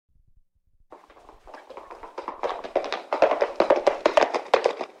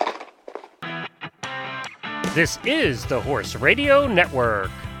This is the Horse Radio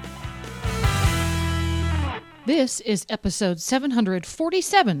Network. This is episode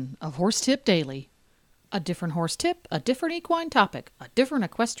 747 of Horse Tip Daily. A different horse tip, a different equine topic, a different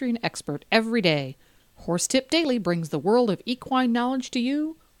equestrian expert every day. Horse Tip Daily brings the world of equine knowledge to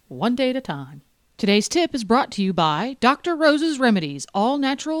you, one day at a time. Today's tip is brought to you by Dr. Rose's Remedies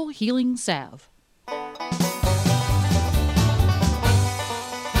All-Natural Healing Salve.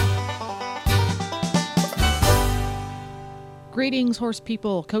 Greetings, horse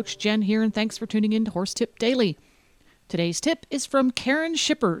people. Coach Jen here, and thanks for tuning in to Horse Tip Daily. Today's tip is from Carien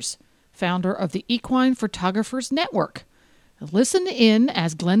Schippers, founder of the Equine Photographers Network. Listen in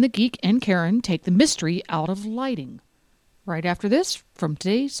as Glenn the Geek and Carien take the mystery out of lighting. Right after this, from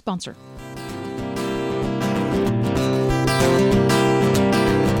today's sponsor.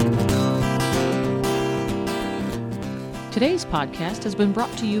 Today's podcast has been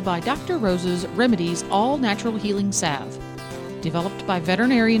brought to you by Dr. Rose's Remedies All-Natural Healing Salve. Developed by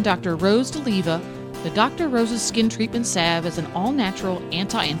veterinarian Dr. Rose DeLeva, the Dr. Rose's Skin Treatment Salve is an all-natural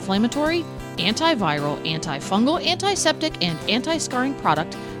anti-inflammatory, antiviral, antifungal, antiseptic, and anti-scarring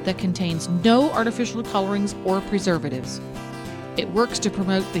product that contains no artificial colorings or preservatives. It works to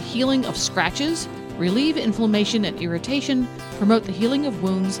promote the healing of scratches, relieve inflammation and irritation, promote the healing of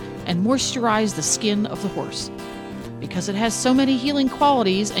wounds, and moisturize the skin of the horse. Because it has so many healing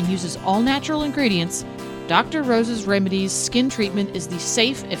qualities and uses all-natural ingredients, Dr. Rose's Remedies Skin Treatment is the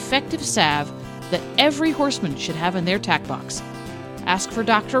safe, effective salve that every horseman should have in their tack box. Ask for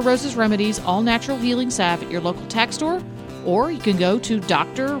Dr. Rose's Remedies All-Natural Healing Salve at your local tack store, or you can go to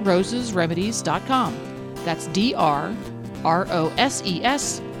drrosesremedies.com. That's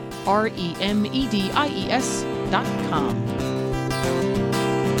drrosesremedies.com.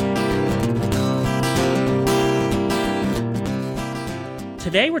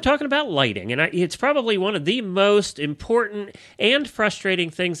 Today we're talking about lighting, and it's probably one of the most important and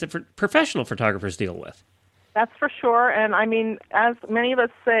frustrating things that professional photographers deal with. That's for sure, and I mean, as many of us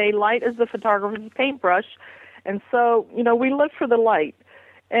say, light is the photographer's paintbrush, and so, we look for the light.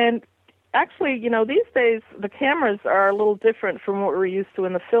 And actually, these days, the cameras are a little different from what we were used to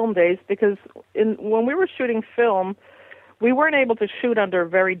in the film days, because when we were shooting film, we weren't able to shoot under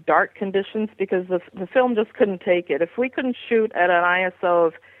very dark conditions because the film just couldn't take it. If we couldn't shoot at an ISO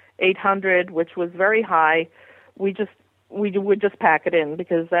of 800, which was very high, we would just pack it in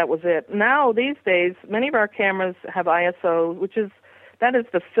because that was it. Now, these days, many of our cameras have ISO, that is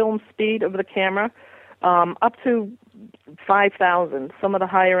the film speed of the camera, up to 5,000. Some of the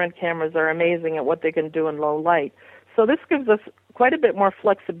higher-end cameras are amazing at what they can do in low light. So this gives us quite a bit more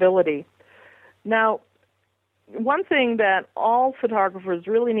flexibility. Now, one thing that all photographers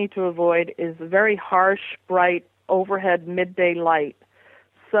really need to avoid is very harsh, bright, overhead midday light.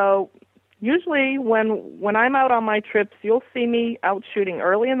 So usually when I'm out on my trips, you'll see me out shooting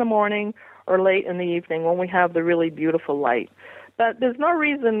early in the morning or late in the evening when we have the really beautiful light. But there's no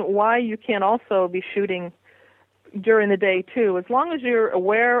reason why you can't also be shooting during the day too, as long as you're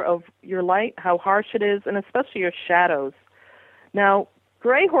aware of your light, how harsh it is, and especially your shadows. Now,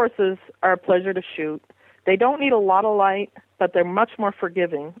 gray horses are a pleasure to shoot. They don't need a lot of light, but they're much more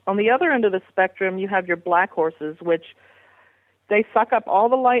forgiving. On the other end of the spectrum, you have your black horses, which they suck up all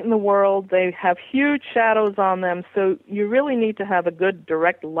the light in the world. They have huge shadows on them, so you really need to have a good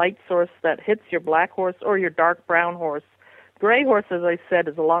direct light source that hits your black horse or your dark brown horse. Gray horse, as I said,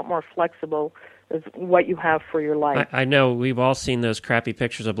 is a lot more flexible as what you have for your light. I know we've all seen those crappy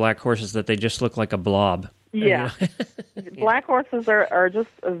pictures of black horses that they just look like a blob. Yeah. Black horses are just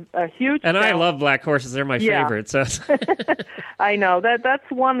a huge And challenge. I love black horses. They're my favorite. So I know. That's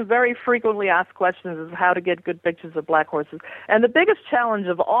one very frequently asked question is how to get good pictures of black horses. And the biggest challenge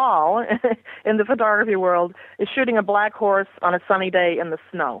of all in the photography world is shooting a black horse on a sunny day in the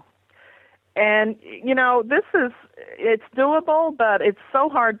snow. And, it's doable, but it's so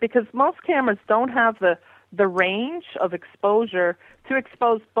hard because most cameras don't have the range of exposure to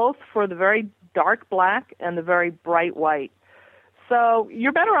expose both for the very dark black and the very bright white. So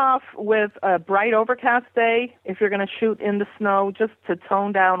you're better off with a bright overcast day if you're going to shoot in the snow just to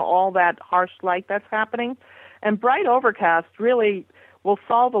tone down all that harsh light that's happening. And bright overcast really will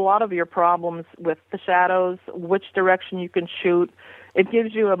solve a lot of your problems with the shadows, which direction you can shoot. It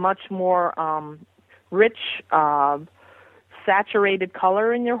gives you a much more rich, saturated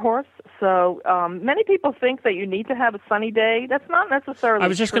color in your horse. So many people think that you need to have a sunny day. That's not necessarily I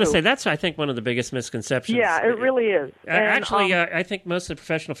was just true. going to say, that's, I think, one of the biggest misconceptions. Yeah, it really is. Actually, I think most of the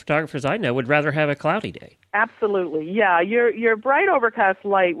professional photographers I know would rather have a cloudy day. Absolutely, yeah. Your bright overcast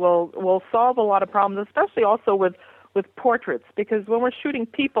light will solve a lot of problems, especially also with portraits, because when we're shooting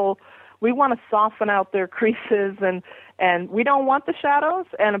people, we want to soften out their creases, and we don't want the shadows.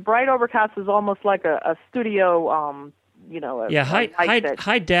 And a bright overcast is almost like a studio.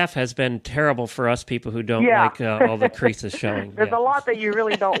 High def has been terrible for us people who don't like all the creases showing. There's a lot that you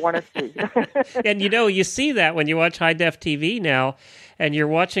really don't want to see. And you see that when you watch high def TV now, and you're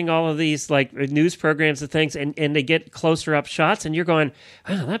watching all of these like news programs and things, and they get closer up shots, and you're going,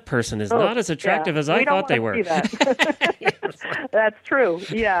 "Oh, that person is not as attractive as I thought they were." See that. That's true.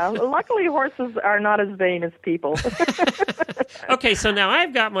 Yeah. Luckily, horses are not as vain as people. Okay, so now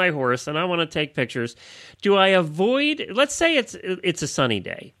I've got my horse, and I want to take pictures. Do I avoid? Let's say it's a sunny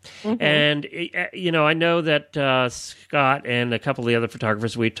day, and I know that Scott and a couple of the other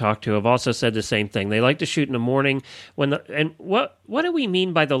photographers we talked to have also said the same thing. They like to shoot in the morning what do we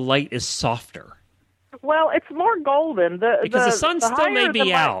mean by the light is softer? Well, it's more golden. Because the sun still may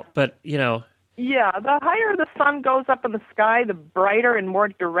be out, but Yeah, the higher the sun goes up in the sky, the brighter and more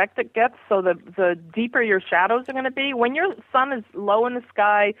direct it gets, so the deeper your shadows are going to be. When your sun is low in the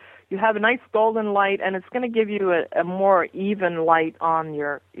sky, you have a nice golden light, and it's going to give you a more even light on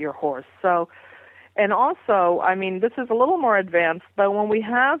your horse. So, and also, I mean, this is a little more advanced, but when we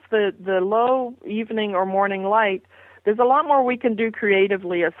have the low evening or morning light, there's a lot more we can do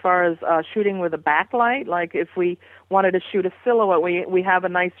creatively as far as shooting with a backlight. Like if we wanted to shoot a silhouette, we have a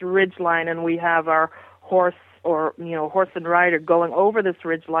nice ridge line, and we have our horse or horse and rider going over this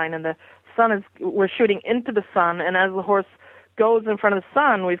ridge line, and we're shooting into the sun, and as the horse goes in front of the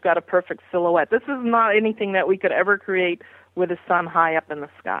sun, we've got a perfect silhouette. This is not anything that we could ever create with the sun high up in the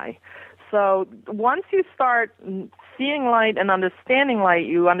sky. So once you start seeing light and understanding light,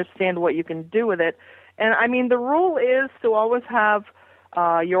 you understand what you can do with it. And I mean, the rule is to always have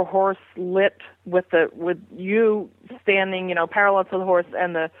your horse lit with you standing, parallel to the horse,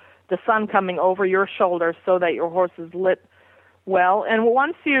 and the sun coming over your shoulder, so that your horse is lit well. And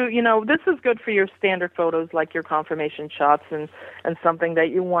once this is good for your standard photos, like your confirmation shots and something that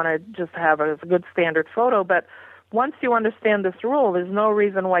you want to just have as a good standard photo. But once you understand this rule, there's no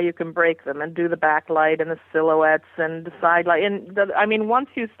reason why you can break them and do the backlight and the silhouettes and the side light. And once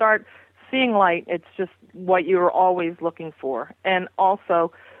you start seeing light, it's just what you're always looking for. And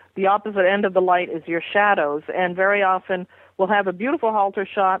also, the opposite end of the light is your shadows. And very often, we'll have a beautiful halter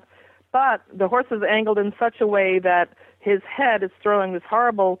shot, but the horse is angled in such a way that his head is throwing this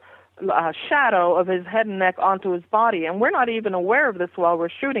horrible shadow of his head and neck onto his body. And we're not even aware of this while we're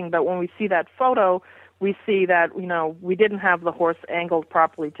shooting, but when we see that photo, we see that, we didn't have the horse angled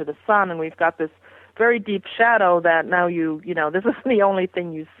properly to the sun, and we've got this very deep shadow that now this is the only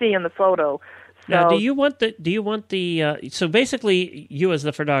thing you see in the photo. So, now, do you want the so basically you as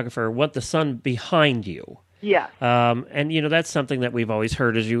the photographer want the sun behind you? Yes. And that's something that we've always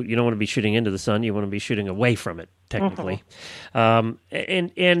heard is you don't want to be shooting into the sun, you want to be shooting away from it, technically.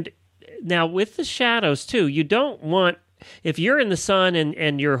 And now with the shadows too, you don't want, if you're in the sun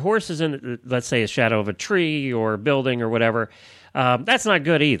and your horse is in, let's say, a shadow of a tree or a building or whatever, that's not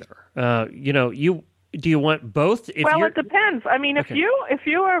good either. Do you want both? It depends. I mean, okay. if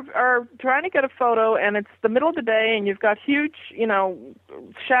you are trying to get a photo and it's the middle of the day and you've got huge,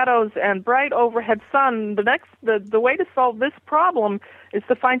 shadows and bright overhead sun, the way to solve this problem is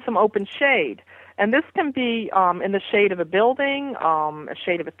to find some open shade. And this can be in the shade of a building, a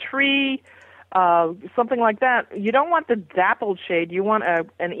shade of a tree, something like that. You don't want the dappled shade. You want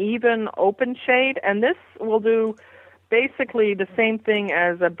an even open shade, and this will do basically the same thing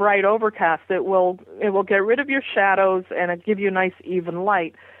as a bright overcast. It will get rid of your shadows and it give you a nice even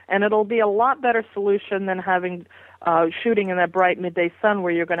light. And it'll be a lot better solution than having shooting in that bright midday sun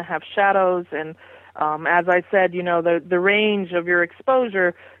where you're going to have shadows. And as I said, the range of your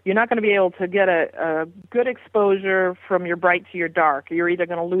exposure, you're not going to be able to get a good exposure from your bright to your dark. You're either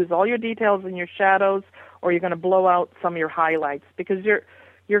going to lose all your details in your shadows, or you're going to blow out some of your highlights, because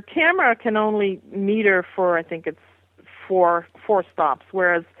your camera can only meter for, I think it's four stops,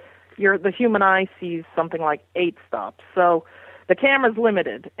 whereas the human eye sees something like 8 stops. So the camera's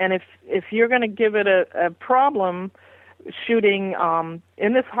limited, and if you're going to give it a problem shooting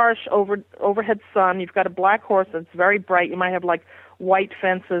in this harsh overhead sun, you've got a black horse that's very bright. You might have like white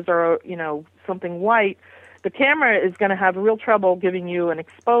fences or something white. The camera is going to have real trouble giving you an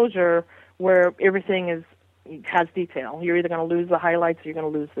exposure where everything has detail. You're either going to lose the highlights or you're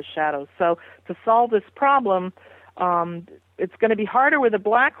going to lose the shadows. So to solve this problem, it's going to be harder with a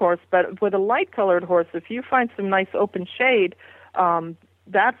black horse, but with a light-colored horse, if you find some nice open shade,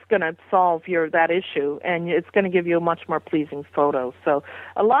 that's going to solve that issue, and it's going to give you a much more pleasing photo. So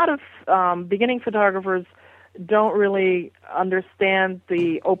a lot of beginning photographers don't really understand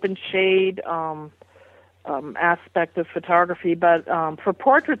the open shade aspect of photography, but for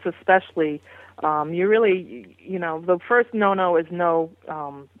portraits especially, you really, the first no-no is no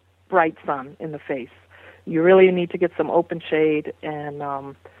bright sun in the face. You really need to get some open shade, and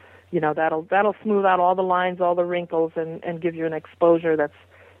that'll smooth out all the lines, all the wrinkles, and give you an exposure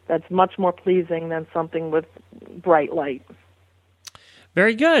that's much more pleasing than something with bright light.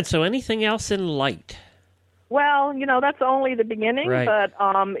 Very good. So anything else in light? Well, that's only the beginning, right. But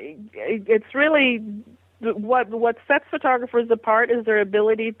it's really what sets photographers apart is their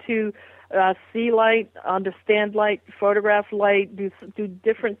ability to see light, understand light, photograph light, do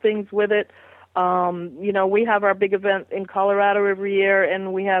different things with it. We have our big event in Colorado every year,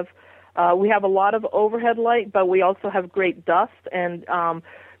 and we have a lot of overhead light, but we also have great dust, and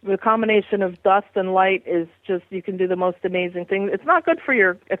the combination of dust and light is just, you can do the most amazing thing. It's not good for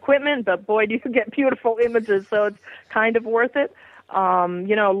your equipment, but boy, do you get beautiful images, so it's kind of worth it.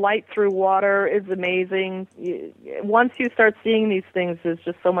 Light through water is amazing. Once you start seeing these things, there's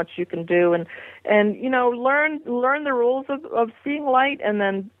just so much you can do, and learn the rules of seeing light, and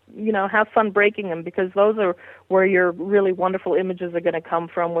then have fun breaking them, because those are where your really wonderful images are going to come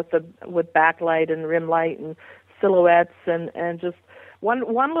from, with backlight and rim light and silhouettes, and just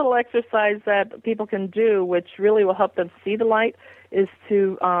one little exercise that people can do, which really will help them see the light, is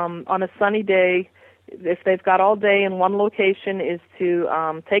to on a sunny day, if they've got all day in one location, is to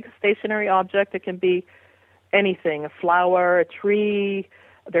take a stationary object. It can be anything, a flower, a tree,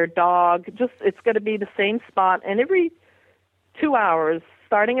 their dog. Just, it's going to be the same spot. And every 2 hours,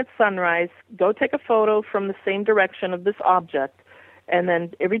 starting at sunrise, go take a photo from the same direction of this object. And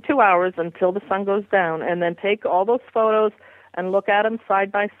then every 2 hours until the sun goes down. And then take all those photos and look at them side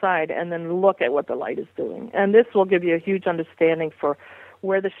by side, and then look at what the light is doing. And this will give you a huge understanding for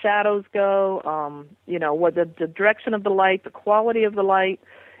where the shadows go, what the direction of the light, the quality of the light,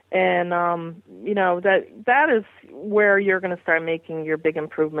 and that is where you're going to start making your big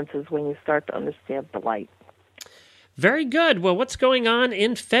improvements, is when you start to understand the light. Very good. Well, what's going on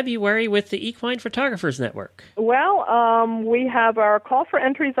in February with the Equine Photographers Network? Well, we have our call for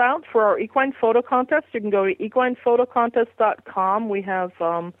entries out for our equine photo contest. You can go to equinePhotocontest.com. We have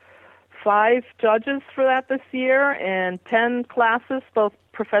 5 judges for that this year, and 10 classes, both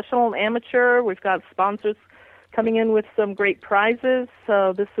professional and amateur. We've got sponsors coming in with some great prizes.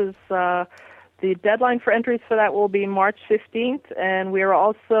 So this is the deadline for entries for that will be March 15th, and we are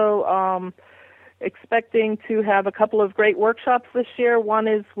also expecting to have a couple of great workshops this year. One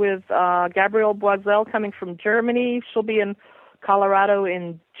is with Gabrielle Boisel coming from Germany. She'll be in Colorado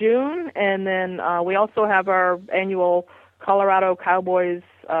in June, and then we also have our annual Colorado Cowboys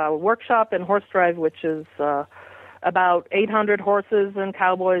workshop and horse drive, which is about 800 horses and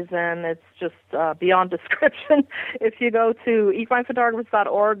cowboys, and it's just beyond description. If you go to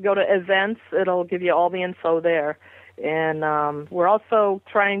equinephotographers.org, go to events, it'll give you all the info there. And we're also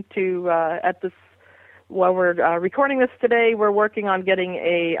trying to, while we're recording this today, we're working on getting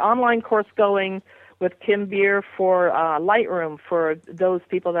a online course going with Kim Beer for Lightroom, for those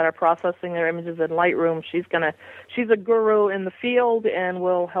people that are processing their images in Lightroom. She's a guru in the field and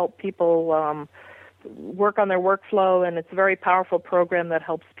will help people work on their workflow, and it's a very powerful program that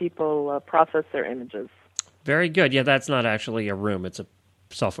helps people process their images. Very good. Yeah, that's not actually a room. It's a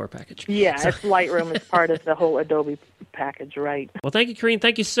software package. Yeah, it's Lightroom. It's part of the whole Adobe package, right? Well, thank you, Carien.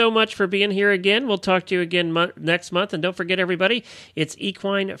 Thank you so much for being here again. We'll talk to you again next month. And don't forget, everybody, it's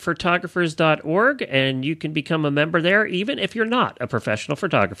equinephotographers.org, and you can become a member there, even if you're not a professional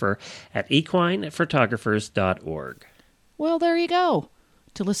photographer, at equinephotographers.org. Well, there you go.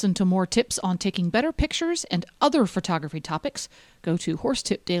 To listen to more tips on taking better pictures and other photography topics, go to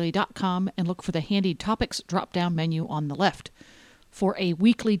horsetipdaily.com and look for the handy Topics drop-down menu on the left. For a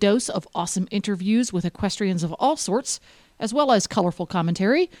weekly dose of awesome interviews with equestrians of all sorts, as well as colorful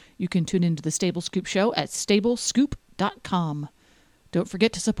commentary, you can tune into the Stable Scoop Show at stablescoop.com. Don't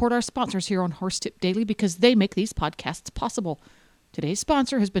forget to support our sponsors here on Horse Tip Daily, because they make these podcasts possible. Today's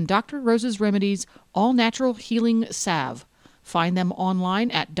sponsor has been Dr. Rose's Remedies All-Natural Healing Salve. Find them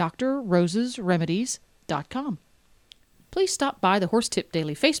online at drrosesremedies.com. Please stop by the Horse Tip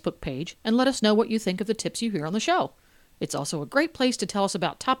Daily Facebook page and let us know what you think of the tips you hear on the show. It's also a great place to tell us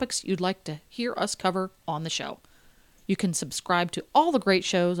about topics you'd like to hear us cover on the show. You can subscribe to all the great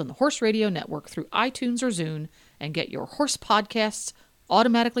shows on the Horse Radio Network through iTunes or Zune and get your horse podcasts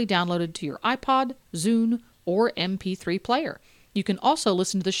automatically downloaded to your iPod, Zune, or MP3 player. You can also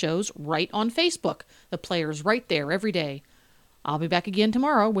listen to the shows right on Facebook. The player's right there every day. I'll be back again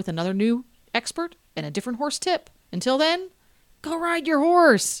tomorrow with another new expert and a different horse tip. Until then, go ride your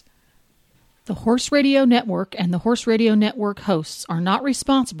horse! The Horse Radio Network and the Horse Radio Network hosts are not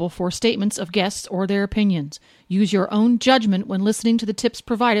responsible for statements of guests or their opinions. Use your own judgment when listening to the tips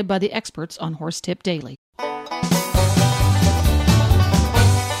provided by the experts on Horse Tip Daily.